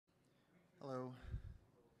Hello.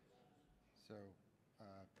 So,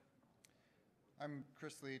 uh, I'm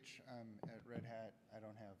Chris Leech. I'm at Red Hat. I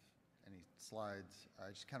don't have any slides. I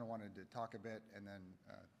just kind of wanted to talk a bit and then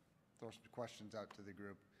throw some questions out to the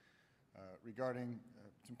group regarding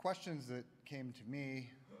some questions that came to me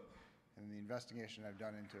and the investigation I've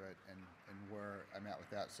done into it and where I'm at with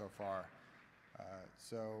that so far.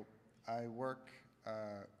 So I work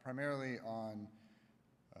primarily on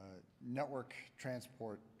network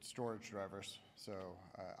transport storage drivers, so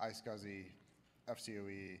iSCSI,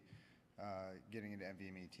 FCOE, getting into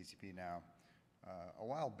NVMe TCP now. A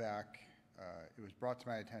while back, it was brought to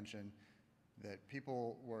my attention that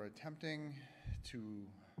people were attempting to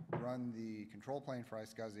run the control plane for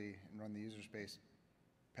iSCSI and run the user space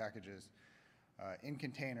packages in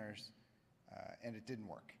containers, and it didn't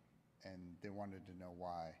work, and they wanted to know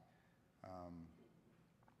why.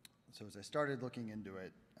 So as I started looking into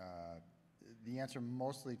it, the answer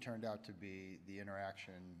mostly turned out to be the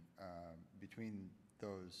interaction between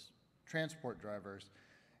those transport drivers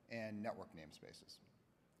and network namespaces.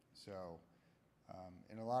 So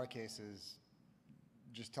in a lot of cases,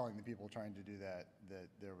 just telling the people trying to do that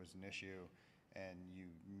there was an issue and you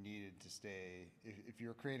needed to stay, if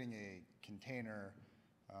you're creating a container,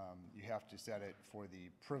 you have to set it for the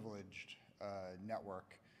privileged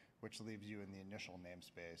network, which leaves you in the initial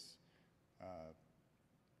namespace.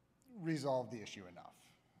 Resolve the issue enough.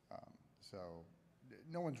 So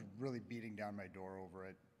no one's really beating down my door over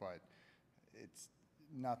it, but it's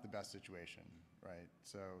not the best situation, right?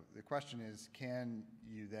 So the question is, can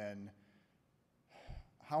you then,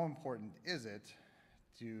 how important is it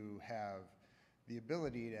to have the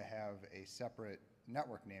ability to have a separate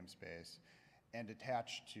network namespace and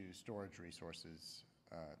attach to storage resources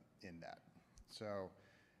in that? So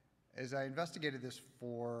as I investigated this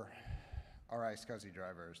for our iSCSI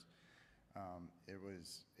drivers, it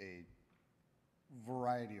was a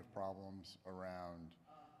variety of problems around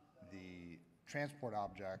the transport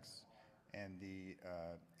objects and the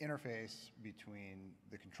interface between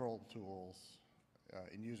the control tools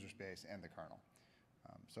in user space and the kernel.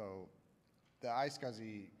 So the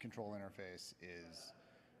iSCSI control interface is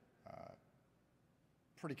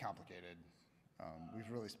pretty complicated. We've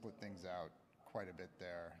really split things out quite a bit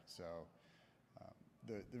there. So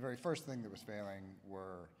the very first thing that was failing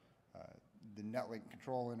were the netlink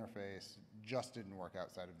control interface just didn't work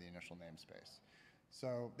outside of the initial namespace.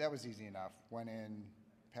 So that was easy enough. Went in,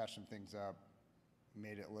 patched some things up,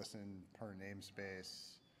 made it listen per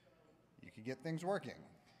namespace. You could get things working.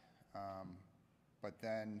 But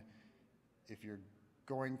then if you're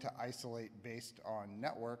going to isolate based on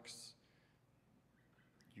networks,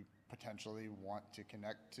 you potentially want to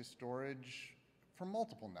connect to storage from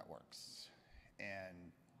multiple networks.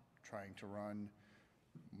 And trying to run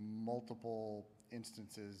multiple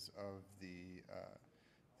instances of the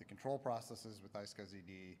control processes with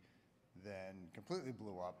iSCSI then completely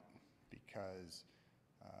blew up because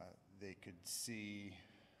they could see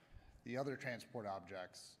the other transport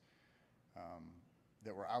objects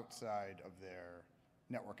that were outside of their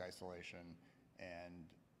network isolation and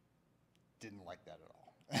didn't like that at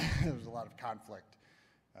all. There was a lot of conflict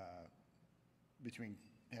between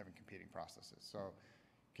having competing processes. So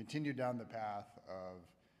continue down the path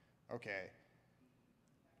of, okay,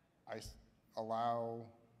 I allow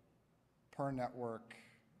per network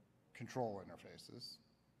control interfaces,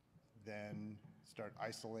 then start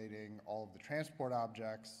isolating all of the transport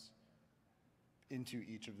objects into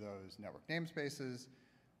each of those network namespaces,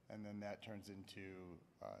 and then that turns into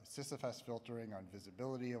sysfs filtering on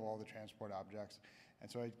visibility of all the transport objects. And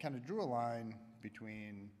so I kind of drew a line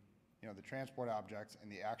between the transport objects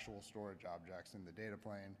and the actual storage objects in the data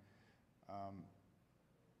plane.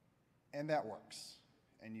 And that works.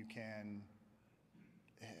 And you can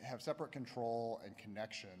have separate control and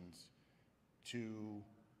connections to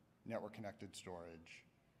network connected storage.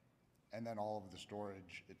 And then all of the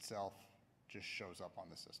storage itself just shows up on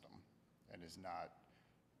the system and is not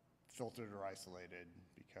filtered or isolated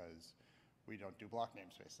because we don't do block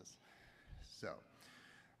namespaces. So,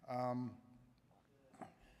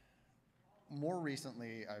 more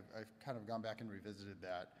recently, I've kind of gone back and revisited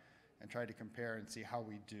that and tried to compare and see how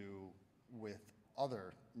we do with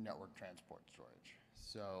other network transport storage.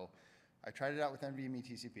 So I tried it out with NVMe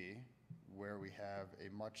TCP, where we have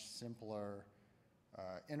a much simpler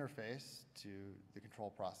interface to the control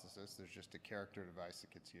processes. There's just a character device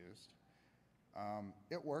that gets used.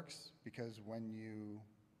 It works because when you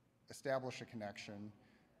establish a connection,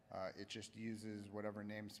 it just uses whatever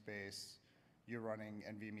namespace you're running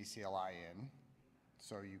NVMe CLI in.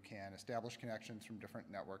 So you can establish connections from different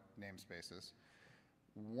network namespaces.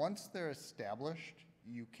 Once they're established,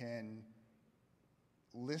 you can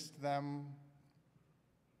list them,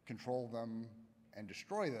 control them, and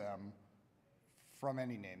destroy them from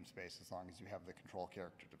any namespace as long as you have the control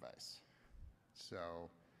character device. So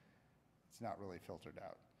it's not really filtered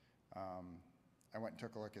out. I went and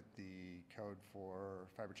took a look at the code for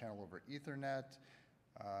Fiber Channel over Ethernet.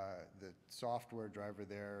 The software driver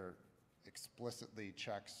there explicitly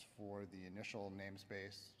checks for the initial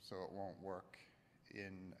namespace, so it won't work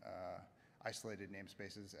in isolated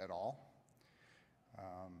namespaces at all.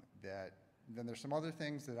 Then there's some other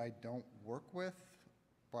things that I don't work with,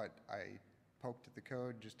 but I poked at the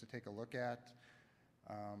code just to take a look at.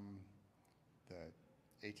 The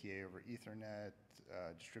ATA over Ethernet,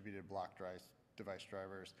 distributed block device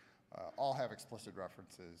drivers, all have explicit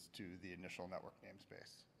references to the initial network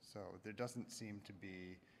namespace. So there doesn't seem to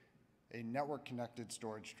be a network-connected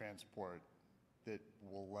storage transport that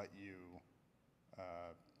will let you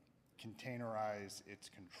containerize its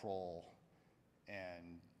control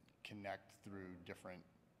and connect through different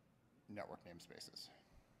network namespaces.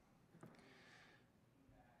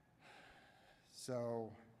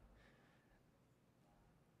 So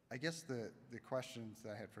I guess the questions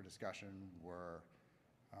that I had for discussion were,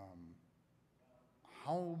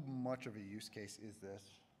 how much of a use case is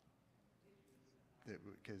this?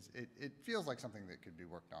 Because it feels like something that could be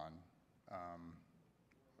worked on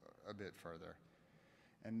a bit further.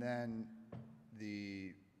 And then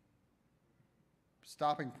the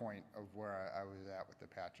stopping point of where I was at with the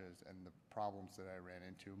patches and the problems that I ran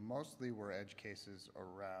into mostly were edge cases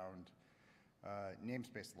around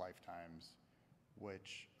namespace lifetimes,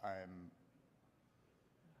 which I'm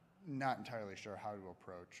not entirely sure how to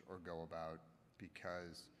approach or go about,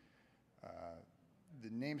 because the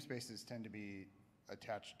namespaces tend to be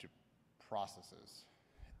attached to processes.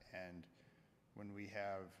 And when we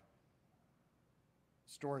have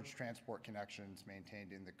storage transport connections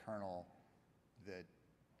maintained in the kernel that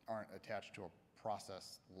aren't attached to a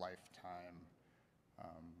process lifetime,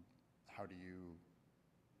 how do you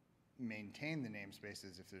maintain the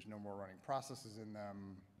namespaces if there's no more running processes in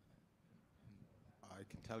them? I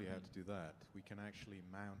can tell you how to do that. We can actually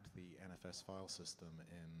mount the NFS file system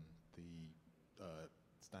in the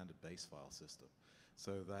standard base file system.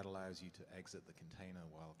 So that allows you to exit the container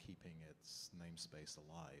while keeping its namespace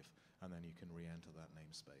alive, and then you can re-enter that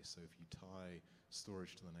namespace. So if you tie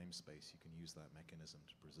storage to the namespace, you can use that mechanism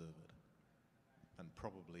to preserve it. And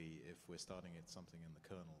probably if we're starting at something in the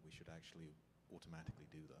kernel, we should actually automatically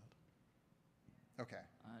do that. Okay.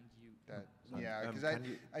 And you... Yeah, because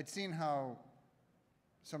I'd seen how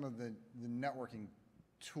some of the networking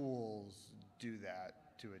tools do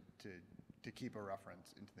that to keep a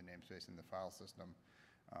reference into the namespace in the file system.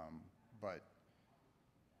 But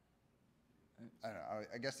I don't know,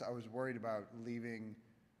 I guess I was worried about leaving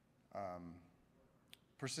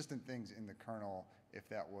persistent things in the kernel if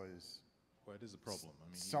that was well, it is a problem. I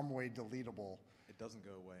mean, some way deletable. It doesn't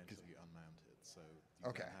go away until you unmount it, so you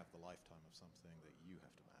don't have the lifetime of something that you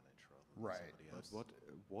have to manage rather than somebody else. But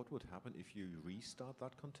what would happen if you restart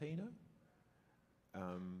that container?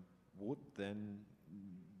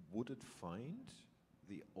 Would it find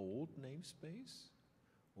the old namespace,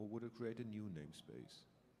 or would it create a new namespace?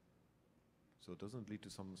 So it doesn't lead to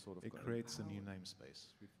some sort of... It creates a new namespace.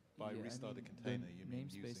 By restart a container, you mean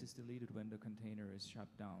namespace is deleted when the container is shut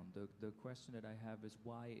down. The question that I have is,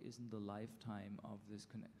 why isn't the lifetime of this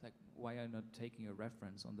why are you not taking a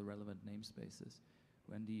reference on the relevant namespaces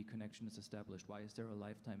when the connection is established? Why is there a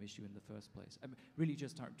lifetime issue in the first place? I'm really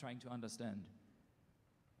just trying to understand.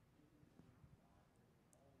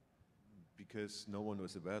 Because no one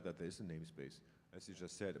was aware that there is a namespace. As you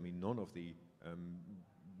just said, I mean, none of the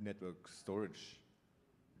network storage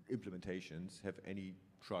implementations have any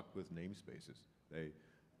truck with namespaces. They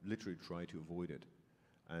literally try to avoid it.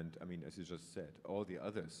 And I mean, as you just said, all the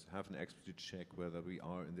others have an explicit check whether we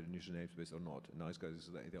are in the initial namespace or not. And NiceGuys is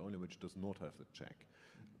the only which does not have the check.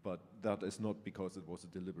 But that is not because it was a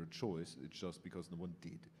deliberate choice, it's just because no one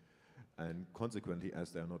did. And consequently,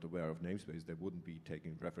 as they're not aware of namespace, they wouldn't be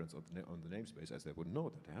taking reference on the namespace, as they would know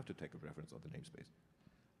that they have to take a reference on the namespace.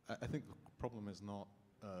 I think the problem is not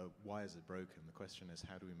why is it broken? The question is,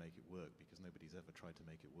 how do we make it work? Because nobody's ever tried to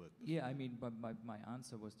make it work before. Yeah, I mean, but my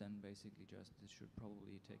answer was then basically just it should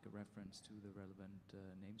probably take a reference to the relevant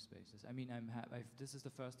namespaces. I mean, this is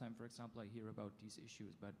the first time, for example, I hear about these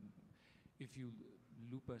issues, but if you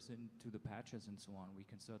loop us into the patches and so on, we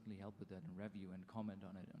can certainly help with that and review and comment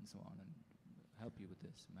on it and so on and help you with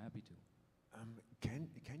this. I'm happy to.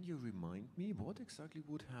 Can you remind me what exactly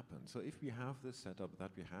would happen? So if we have this setup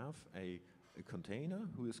that we have a container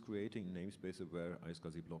who is creating namespace-aware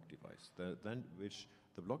iSCSI block device, which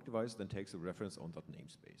the block device then takes a reference on that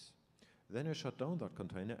namespace. then I shut down that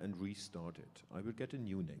container and restart it. I will get a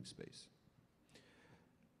new namespace.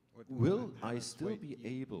 Will I still be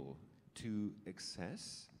able to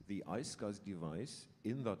access the iSCSI device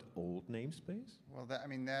in that old namespace? Well,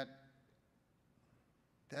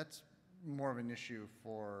 that's more of an issue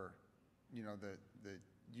for, the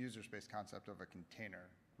user space concept of a container,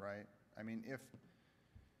 right? I mean, if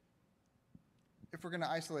we're going to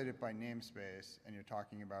isolate it by namespace and you're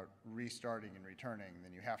talking about restarting and returning,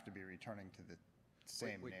 then you have to be returning to the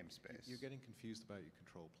same namespace. You're getting confused about your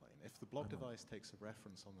control plane. If the block device takes a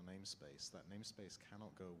reference on the namespace, that namespace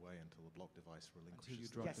cannot go away until the block device relinquishes. Until you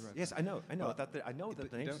drop the Yes, I know. But you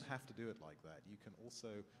names. don't have to do it like that. You can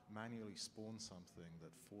also manually spawn something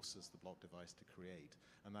that forces the block device to create,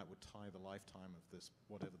 and that would tie the lifetime of this,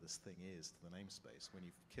 whatever this thing is, to the namespace. When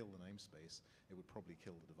you kill the namespace, it would probably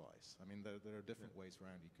kill the device. I mean, there are different ways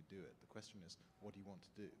around you could do it. The question is, what do you want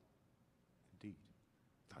to do? Indeed.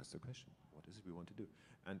 That's the question. What is it we want to do?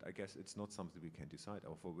 And I guess it's not something we can decide,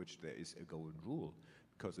 or for which there is a golden rule,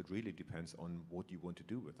 because it really depends on what you want to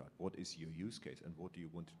do with that. What is your use case, and what do you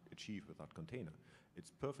want to achieve with that container?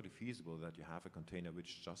 It's perfectly feasible that you have a container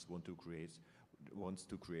which just wants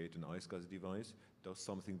to create an iSCSI device, does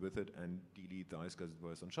something with it, and delete the iSCSI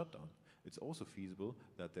device on shutdown. It's also feasible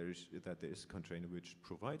that there is a container which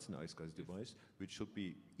provides an iSCSI device, which should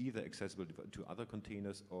be either accessible to other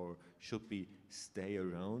containers or should be stay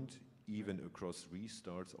around even across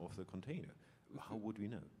restarts of the container. How would we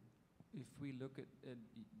know? If we look at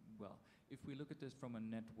if we look at this from a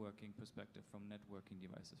networking perspective, from networking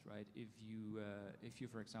devices, right? If you,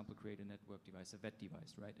 for example, create a network device, a VET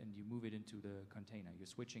device, right, and you move it into the container, you're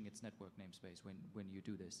switching its network namespace when you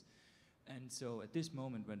do this. And so at this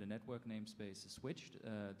moment, when the network namespace is switched,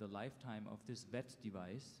 the lifetime of this VET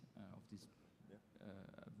device, of this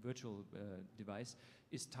virtual device,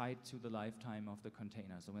 is tied to the lifetime of the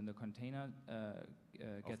container. So when the container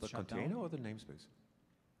gets shut down... Of the container or the namespace?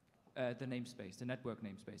 The namespace, the network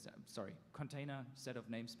namespace. Sorry, container set of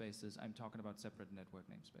namespaces. I'm talking about separate network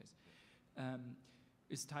namespace.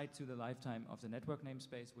 Is tied to the lifetime of the network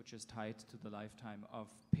namespace, which is tied to the lifetime of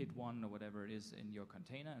PID1 or whatever it is in your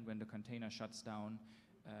container. And when the container shuts down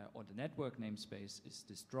or the network namespace is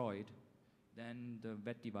destroyed, then the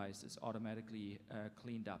VET device is automatically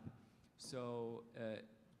cleaned up. So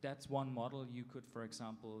that's one model. You could, for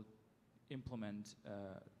example, implement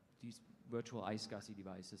these virtual iSCSI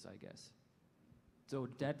devices, I guess. So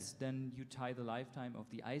that's then you tie the lifetime of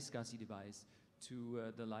the iSCSI device to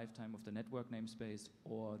the lifetime of the network namespace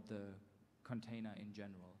or the container in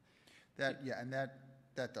general. And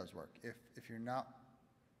that does work. If you're not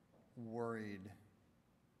worried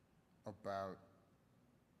about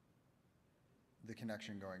the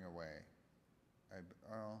connection going away,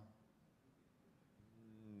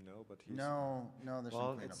 no, but there's some cleanup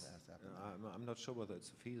that has to happen. I'm not sure whether it's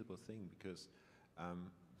a feasible thing, because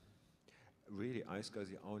really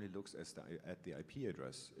iSCSI only looks at the IP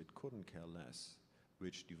address. It couldn't care less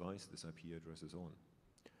which device this IP address is on.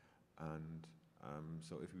 And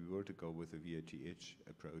so if we were to go with a VATH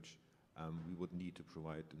approach, we would need to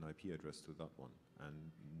provide an IP address to that one.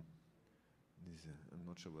 And I'm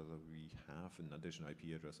not sure whether we have an additional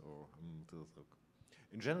IP address or...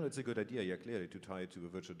 In general, it's a good idea, yeah, clearly, to tie it to a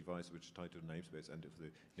virtual device which is tied to the namespace, and if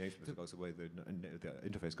the namespace goes away, the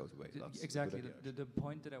interface goes away. That's exactly. The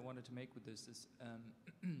point that I wanted to make with this is,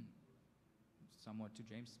 somewhat to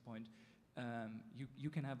James's point, you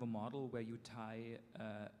can have a model where you tie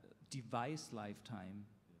device lifetime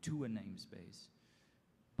to a namespace,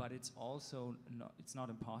 but it's also it's not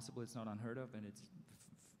impossible, it's not unheard of, and it's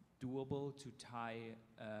doable to tie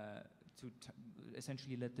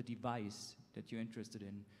essentially let the device that you're interested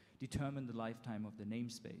in determine the lifetime of the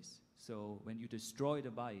namespace. So when you destroy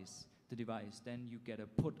the device, then you get a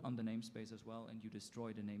put on the namespace as well, and you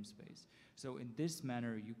destroy the namespace. So in this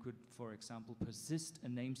manner, you could, for example, persist a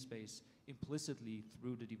namespace implicitly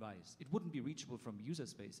through the device. It wouldn't be reachable from user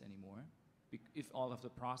space anymore if all of the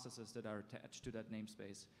processes that are attached to that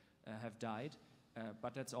namespace have died,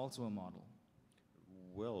 but that's also a model.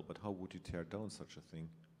 Well, but how would you tear down such a thing?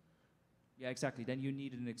 Yeah, exactly. Then you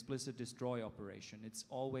need an explicit destroy operation. It's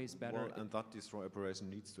always better. Well, and that destroy operation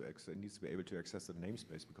needs to be able to access the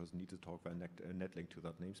namespace, because it needs to talk via netlink to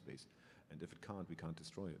that namespace. And if it can't, we can't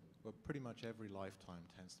destroy it. Well, pretty much every lifetime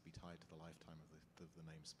tends to be tied to the lifetime of the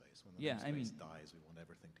namespace. When the namespace dies, we want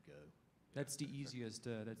everything to go. That's the easiest.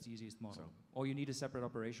 That's the easiest model. Or you need a separate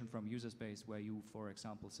operation from user space where you, for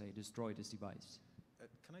example, say destroy this device.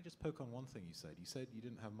 Can I just poke on one thing you said? You said you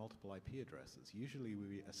didn't have multiple IP addresses. Usually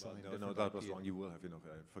we assign different No, that was IP wrong. You will have,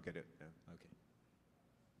 forget it. Yeah. Okay.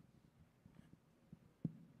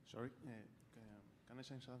 Sorry, can I I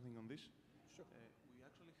say something on this? Sure. We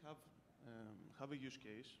actually have a use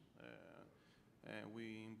case.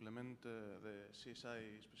 We implement the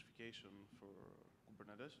CSI specification for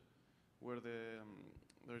Kubernetes, where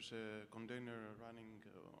there's a container running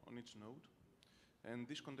on each node. And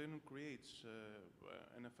this container creates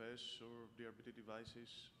NFS or DRBT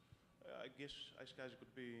devices. I guess iSCSI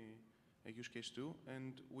could be a use case too.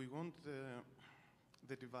 And we want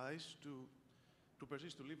the device to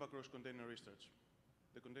persist, to live across container restarts.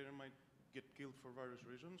 The container might get killed for various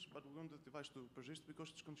reasons, but we want the device to persist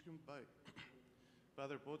because it's consumed by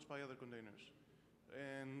other pods, by other containers.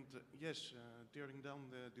 And yes, tearing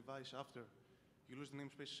down the device after you lose the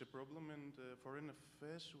namespace is a problem, and for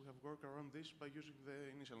NFS, we have worked around this by using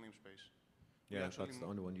the initial namespace. Yeah, that's the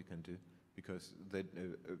only one you can do, because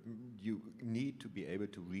you need to be able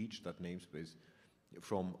to reach that namespace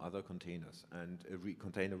from other containers, and a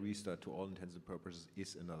container restart, to all intents and purposes,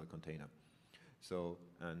 is another container. So,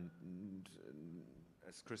 and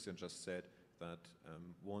as Christian just said, that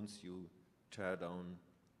once you tear down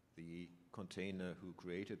the container who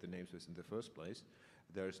created the namespace in the first place,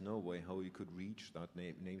 there is no way how you could reach that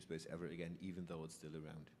namespace ever again, even though it's still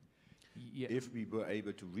around. Yeah. If we were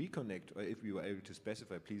able to reconnect, or if we were able to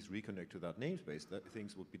specify, please reconnect to that namespace,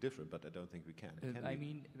 things would be different, but I don't think we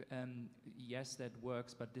can. Yes, that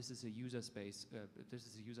works, but this is a user space. This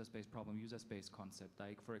is a user space problem, user space concept.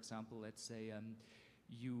 Like, for example, let's say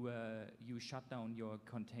you shut down your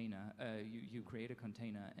container, you create a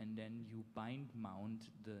container, and then you bind mount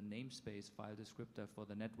the namespace file descriptor for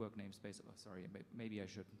the network namespace. Oh, sorry, maybe I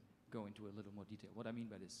should go into a little more detail. What I mean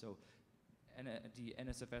by this, so the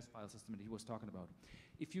NSFS file system that he was talking about,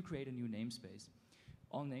 if you create a new namespace,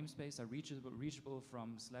 all namespaces are reachable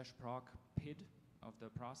from /proc PID of the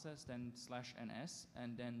process, then /ns,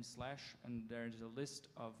 and then and there's a list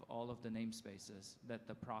of all of the namespaces that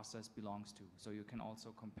the process belongs to. So you can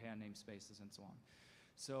also compare namespaces and so on.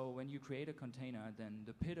 So when you create a container, then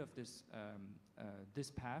the PID of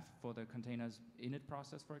this path for the container's init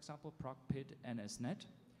process, for example, proc PID nsnet,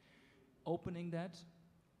 opening that,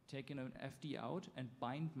 taking an FD out and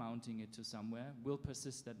bind mounting it to somewhere will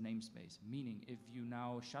persist that namespace. Meaning, if you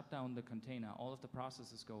now shut down the container, all of the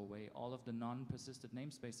processes go away, all of the non-persisted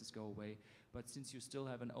namespaces go away, but since you still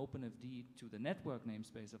have an OpenFD to the network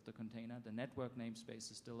namespace of the container, the network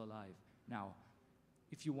namespace is still alive. Now,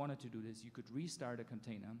 if you wanted to do this, you could restart a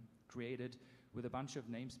container, create it with a bunch of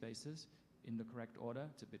namespaces in the correct order.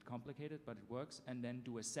 It's a bit complicated, but it works, and then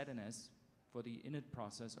do a setns for the init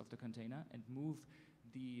process of the container and move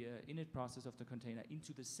the init process of the container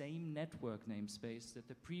into the same network namespace that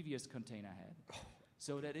the previous container had.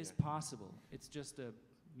 So that is possible. It's just a,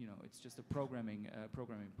 it's just a programming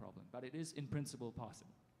problem, but it is in principle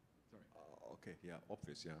possible. Sorry. Okay, yeah,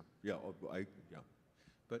 obvious, yeah.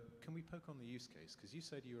 But can we poke on the use case? Because you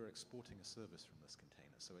said you were exporting a service from this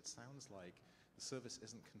container, so it sounds like the service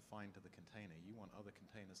isn't confined to the container. You want other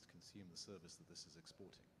containers to consume the service that this is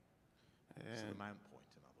exporting. So the mount point,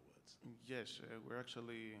 in other words. Yes, we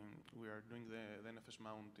are doing the NFS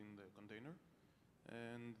mount in the container,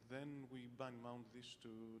 and then we bind mount this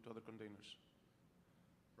to other containers.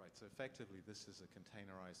 Right, so effectively this is a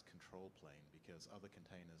containerized control plane because other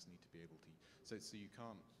containers need to be able to, so you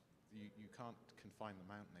can't confine the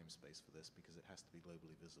mount namespace for this because it has to be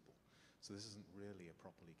globally visible. So this isn't really a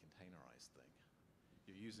properly containerized thing.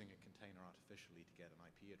 You're using a container artificially to get an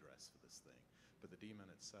IP address for this thing, but the daemon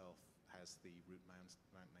itself has the root mount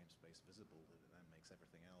namespace visible that it then makes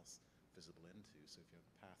everything else visible into. So if you have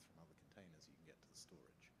a path from other containers, you can get to the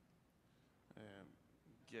storage.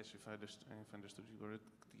 Yes, if I understood you correct,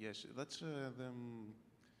 yes, that's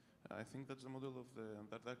I think that's the model of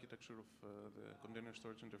that architecture of the container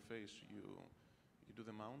storage interface. You do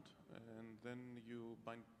the mount, and then you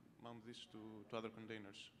mount this to other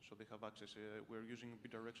containers, so they have access. We're using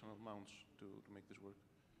bidirectional mounts to make this work.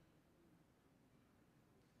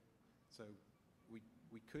 So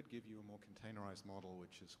we could give you a more containerized model,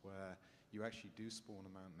 which is where you actually do spawn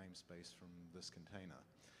a mount namespace from this container,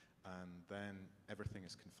 and then everything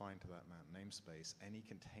is confined to that mount namespace. Any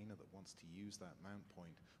container that wants to use that mount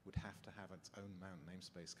point would have to have its own mount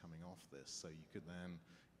namespace coming off this, so you could then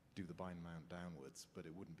do the bind mount downwards, but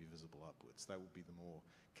it wouldn't be visible upwards. That would be the more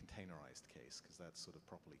containerized case, because that's sort of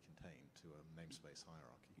properly contained to a namespace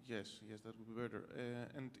hierarchy. Yes, that would be better.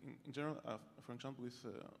 And in general, for example, with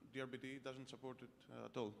DRBT, it doesn't support it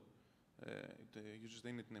at all. It uses the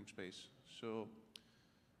init namespace. So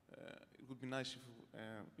it would be nice if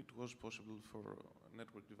it was possible for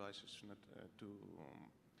network devices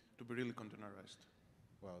to be really containerized.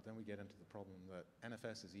 Well, then we get into the problem that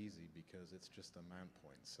NFS is easy because it's just a mount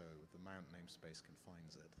point, so the mount namespace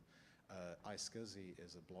confines it. iSCSI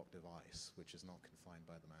is a block device which is not confined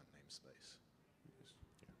by the mount namespace.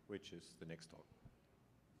 Which is the next talk.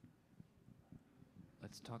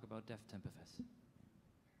 Let's talk about DevTempFS.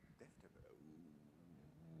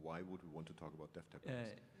 Why would we want to talk about DevTemp?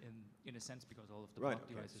 In a sense, because all of the Right, block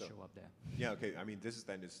okay, devices so- show up there. Yeah, okay. I mean, this is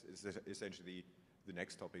then is essentially the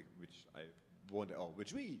next topic which I want, or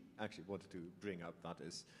which we actually wanted to bring up. That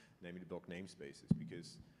is, namely, block namespaces,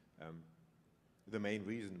 because the main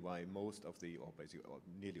reason why most of the, or basically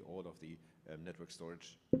nearly all of the network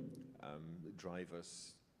storage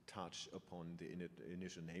drivers touch upon the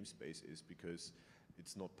initial namespace is because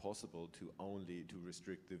it's not possible to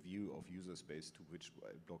restrict the view of user space to which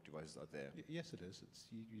block devices are there. Yes, it is.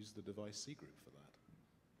 You use the device C group for that,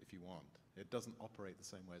 if you want. It doesn't operate the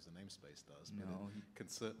same way as the namespace does, but No, it can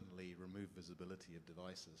certainly remove visibility of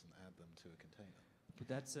devices and add them to a container. But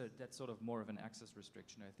that's sort of more of an access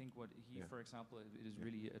restriction. I think what he, Yeah. for example, it is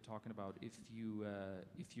really talking about if you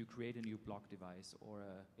create a new block device, or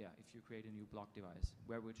if you create a new block device,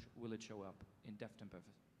 where will it show up in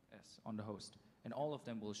DevTempFS on the host? And all of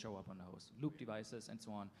them will show up on the host, loop devices and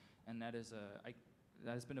so on. And that is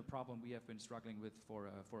that has been a problem we have been struggling with for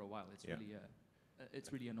a while. It's Yeah. really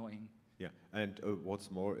really annoying. Yeah, and what's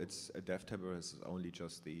more, it's DevTemper is only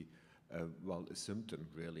just the a symptom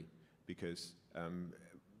really, because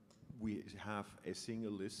we have a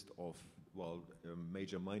single list of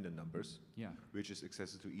major minor numbers, Yeah. which is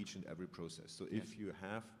accessible to each and every process. So Yes. if you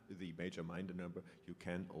have the major minor number, you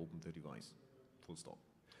can open the device, full stop.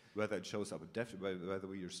 Whether it shows up at whether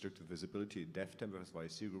we restrict the visibility, DevTemper via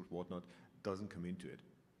C group, whatnot, doesn't come into it.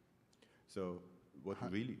 So what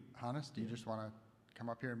really? Hannes, do you just want to come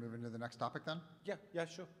up here and move into the next topic then? Yeah,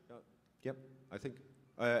 sure. Yep, I think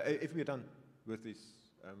if we're done with this,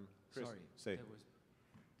 Chris, Sorry. say. That was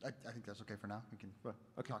I think that's okay for now. We can Well,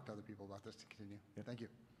 okay. talk to other people about this to continue. Yeah. Thank you.